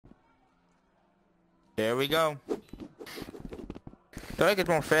Here we go. To make it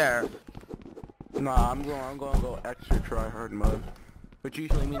more fair. Nah, I'm gonna go extra try hard mode, which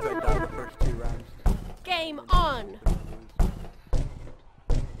usually means I die the first 2 rounds. Game on!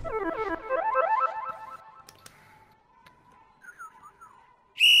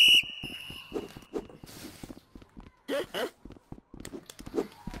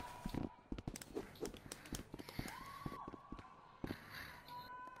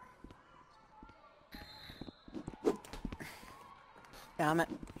 Damn it.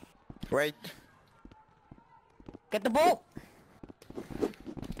 Wait. Get the ball!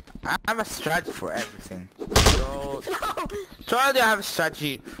 I have a strategy for everything. So, try to have a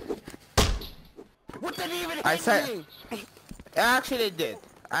strategy. What did he even I hit said, me? I actually did.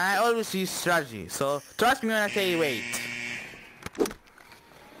 I always use strategy, so trust me when I say wait.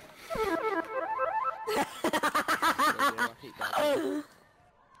 Oh,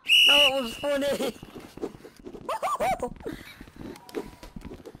 it was funny. What the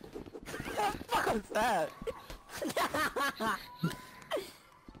fuck was that?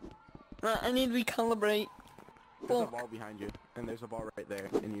 Right, I need to recalibrate. There's a ball behind you, and there's a ball right there,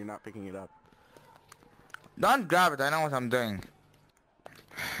 and you're not picking it up. Don't grab it, I know what I'm doing.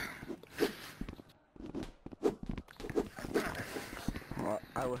 Well,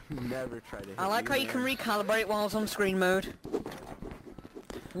 I would never try to hit I like how you can recalibrate while it's on screen mode.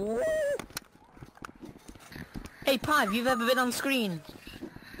 Woo. Hey Pive, you've ever been on screen?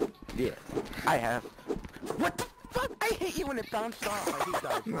 Yeah, I have. What the fuck? I hit you when it bounced off. I hate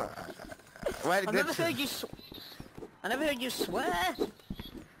that. Why I never heard you I never heard you swear.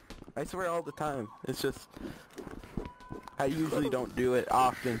 I swear all the time. It's just I usually don't do it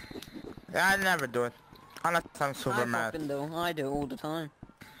often. Yeah, I never do it. Unless I'm super I mad. fucking do. I do all the time.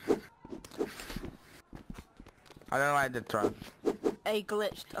 I don't know why I did try. Hey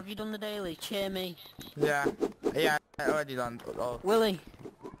Glitched, have you done the daily? Cheer me. Yeah, I already done. Oh, Willie.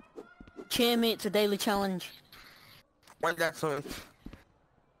 Cheer me, it's a daily challenge. wait, that's so it's...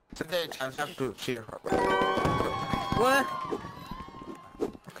 Today I have to cheer. What?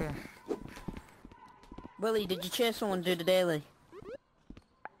 Okay. Willie, did you cheer someone to do the daily?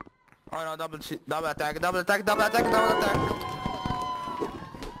 Oh no, double attack, double attack, double attack, double attack.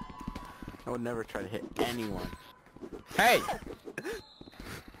 I would never try to hit anyone. Hey!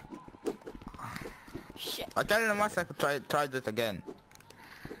 Shit. I tell you once I could try this again.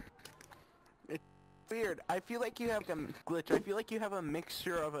 It's weird. I feel like you have a glitch. I feel like you have a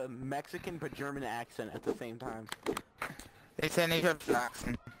mixture of a Mexican but German accent at the same time. It's an Egyptian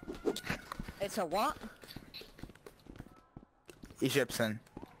accent. It's a what? Egyptian.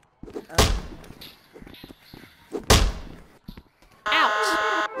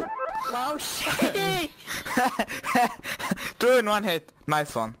 Out! Oh shit! 2 in 1 hit.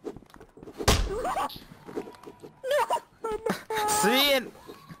 Nice one. 3 in...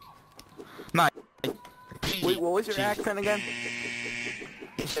 Nice. Wait, what was your accent again?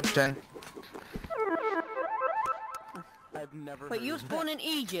 Egyptian. I've never Wait, heard you was of born in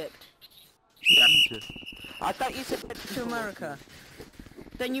Egypt Yeah. that. I thought you said to America.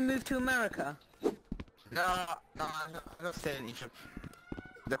 Then you moved to America. No, I don't stay in Egypt.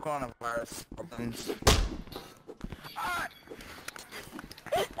 The coronavirus problems.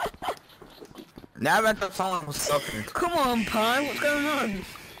 Now I thought someone was talking. Come on, Pi, what's going on?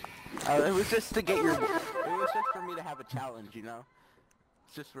 It was just to get your... It was just for me to have a challenge, you know?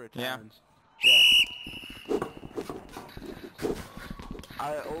 It's just for a Yeah. challenge. Yeah.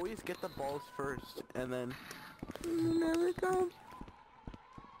 I always get the balls first, and then... Never come.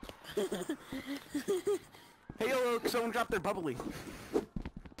 Hey, yo, someone dropped their bubbly.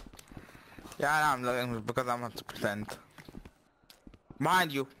 Yeah, I'm looking because I'm 100%.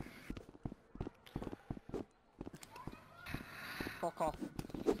 Mind you. Fuck off.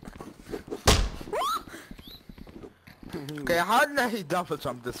 Okay, how did I double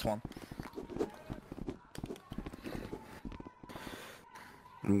jump this one?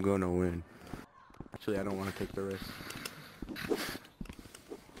 I'm gonna win. Actually, I don't want to take the risk.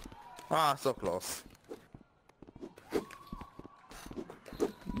 Ah, so close.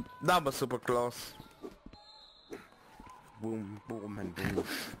 That was super close. Boom, boom, and boom.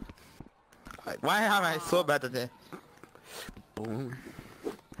 Why am I so bad at it? Boom.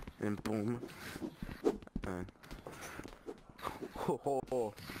 And boom. And... Ho, ho,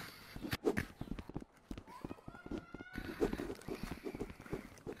 ho.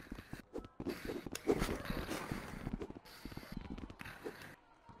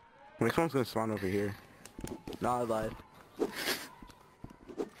 Next one's gonna spawn over here. Nah, I lied.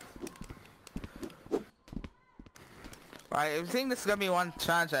 I think this is gonna be one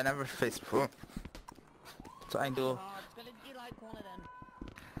challenge I never faced before. trying to. Oh, it's gonna be like one of them.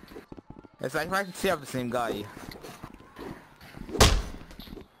 It's like I can see the same guy.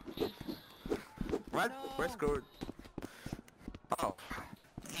 What? No. We're screwed. Oh.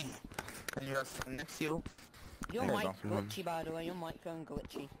 Can you just next to you? Your There you mic's go. glitchy, by the way. Your mic's going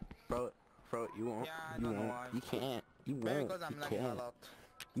glitchy. Bro, you won't. Yeah, I you don't know won't. why. You can't. You Maybe won't. because I'm You lagging a can't. lot.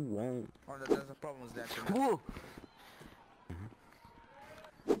 You won't. Or that there's a problem with that. Whoa!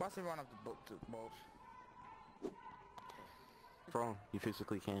 Possibly one of the both. Bro, you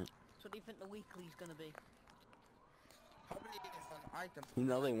physically can't. So what do you think the weekly's gonna be? Probably it's an item. You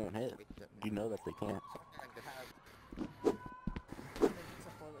know they won't hit. You know that they can't. Something like that. I think it's a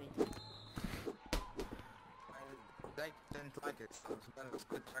floaty. They didn't like it, so it was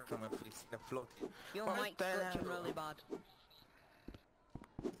good track from if you see the floaty. Your Well, mic's then, glitching really bad.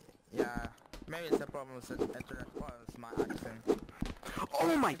 Yeah, maybe it's a problem with the internet. Well, it's my accent.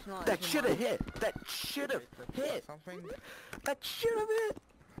 Oh my! It's not That even should have mine. hit! That should have hit! Something? That should have hit!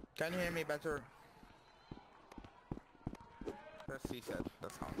 Can you hear me better? That's he said,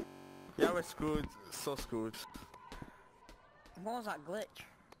 that's how. Yeah, we're screwed, so screwed. What was that glitch?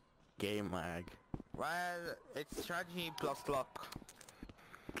 Game lag. Well, it's strategy plus luck.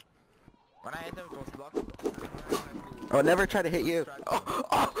 When I hit him, it was luck. Oh, never try to hit you. Oh,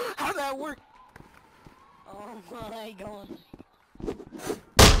 oh, how'd that work? Oh my god.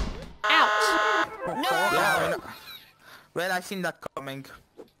 Ouch! Yeah, well, I seen that coming.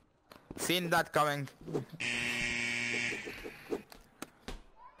 Seen that coming.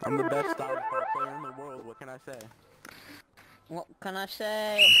 I'm the best dodgeball player in the world, what can I say? What can I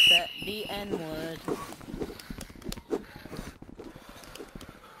say except the N-word?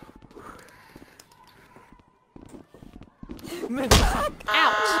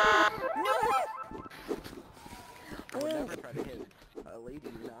 Ouch! I would never try to hit a lady,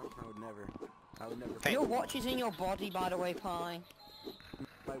 you know? I would never. I would never. Hey. Your watch is in your body, by the way, Pie.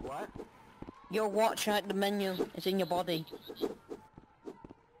 My what? Your watch at the menu is in your body.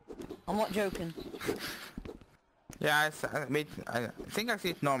 I'm not joking. Yeah, I think I see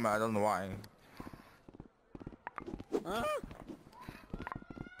it normal, I don't know why. Huh?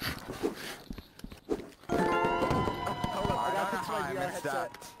 Hold up, I I gotta don't know fix how my I VR missed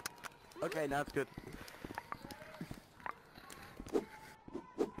headset. that. Okay, now it's good.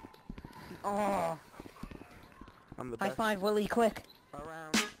 Oh, I'm the high best five, Willie, quick.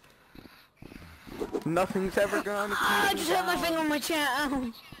 around. Nothing's ever gonna I keep me just hit my down. finger on my chat.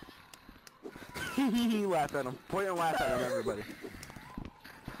 Laugh at him. Point and laugh at him, everybody.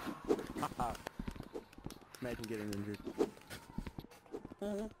 Imagine getting injured.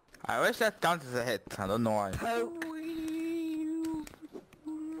 I wish that counts as a hit, I don't know why. Poke.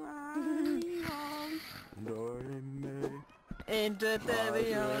 Into the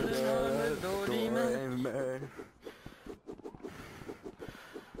beyond the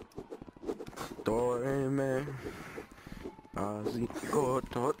Dorime.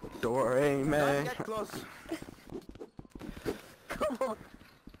 Dorime. Don't get close. Come on.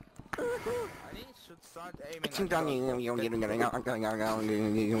 I think you should start aiming at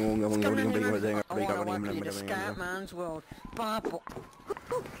I wanna welcome you to Scatman's world. Purple.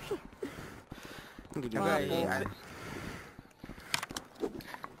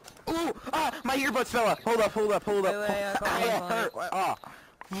 Ooh! Ah! My earbuds fell off! Hold up, hold up, hold up! Wait, I got Ah, one. that hurt! Ah!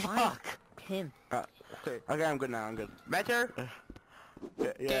 Fuck! Him. Okay. Okay, I'm good now, I'm good. Better?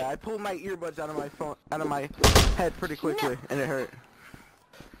 Yeah, I pulled my earbuds out of my phone, out of my head pretty quickly, and it hurt.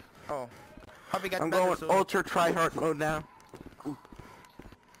 Oh. Hope you get I'm better going soon. ultra try-hard mode now.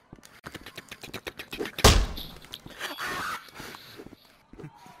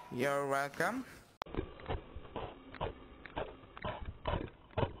 You're welcome.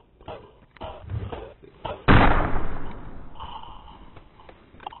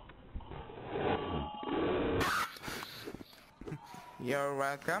 You're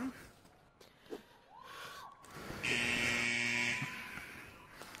welcome.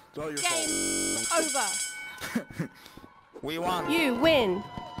 It's all your Game fault. over. We won. You win.